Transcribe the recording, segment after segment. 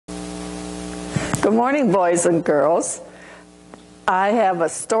Good morning, boys and girls. I have a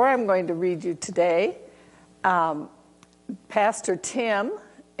story I'm going to read you today. Pastor Tim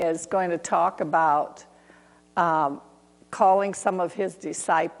is going to talk about calling some of his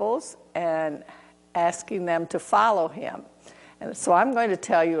disciples and asking them to follow him. And so I'm going to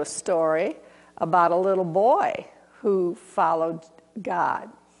tell you a story about a little boy who followed God.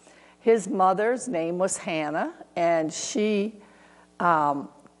 His mother's name was Hannah, and she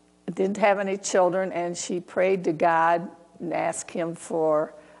didn't have any children, and she prayed to God and asked him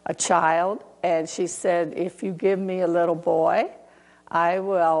for a child. And she said, if you give me a little boy, I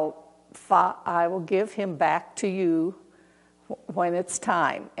will give him back to you when it's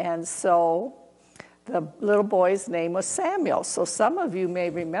time. And so the little boy's name was Samuel. So some of you may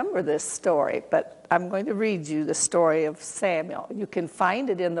remember this story, but I'm going to read you the story of Samuel. You can find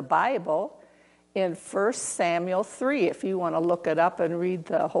it in the Bible in 1 Samuel 3 if you want to look it up and read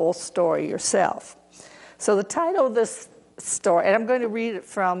the whole story yourself. So the title of this story, and I'm going to read it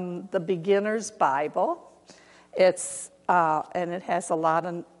from the Beginner's Bible. And it has a lot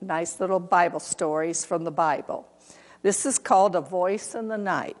of nice little Bible stories from the Bible. This is called A Voice in the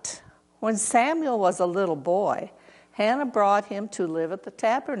Night. When Samuel was a little boy, Hannah brought him to live at the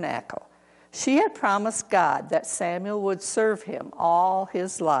tabernacle. She had promised God that Samuel would serve him all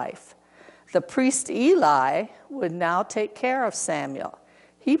his life. The priest Eli would now take care of Samuel.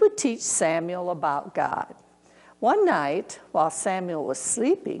 He would teach Samuel about God. One night, while Samuel was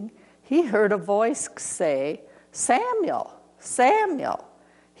sleeping, he heard a voice say, "Samuel, Samuel."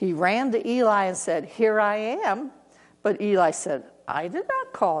 He ran to Eli and said, "Here I am." But Eli said, "I did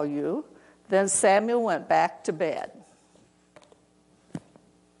not call you." Then Samuel went back to bed.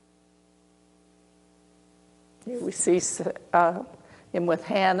 Here we see him with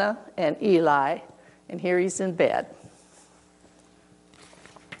Hannah and Eli, and here he's in bed.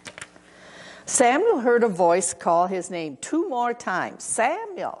 Samuel heard a voice call his name 2 more times,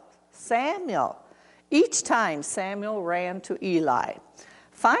 "Samuel, Samuel." Each time Samuel ran to Eli.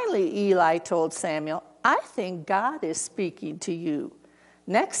 Finally, Eli told Samuel, "I think God is speaking to you.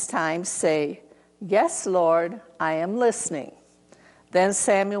 Next time say, 'Yes, Lord, I am listening.'" Then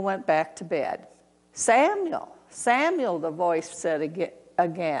Samuel went back to bed. "Samuel, Samuel," the voice said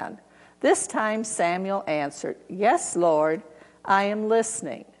again. This time Samuel answered, "Yes, Lord, I am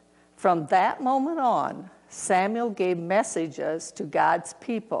listening." From that moment on, Samuel gave messages to God's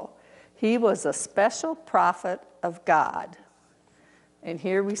people. He was a special prophet of God. And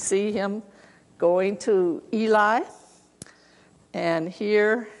here we see him going to Eli, and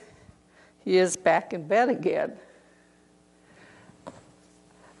here he is back in bed again.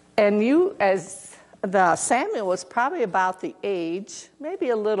 And Samuel was probably about the age, maybe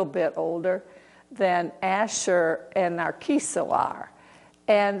a little bit older, than Asher and Narciso are.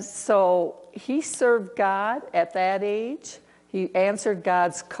 And so he served God at that age. He answered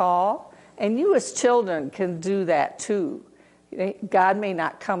God's call. And you as children can do that too. God may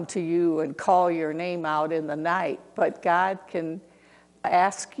not come to you and call your name out in the night, but God can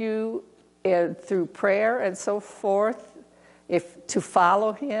ask you through prayer and so forth to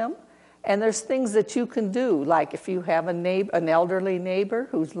follow him. And there's things that you can do, like if you have an elderly neighbor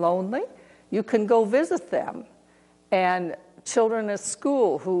who's lonely, you can go visit them. And children at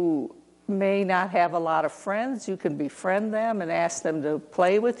school who may not have a lot of friends, you can befriend them and ask them to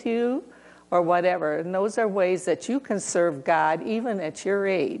play with you or whatever. And those are ways that you can serve God even at your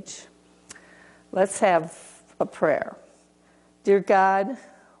age. Let's have a prayer. Dear God,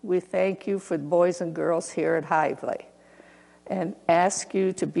 we thank you for the boys and girls here at Hively, and ask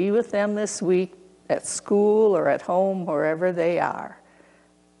you to be with them this week at school or at home, wherever they are.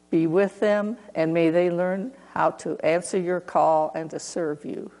 Be with them, and may they learn how to answer your call and to serve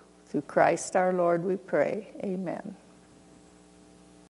you. Through Christ our Lord we pray. Amen.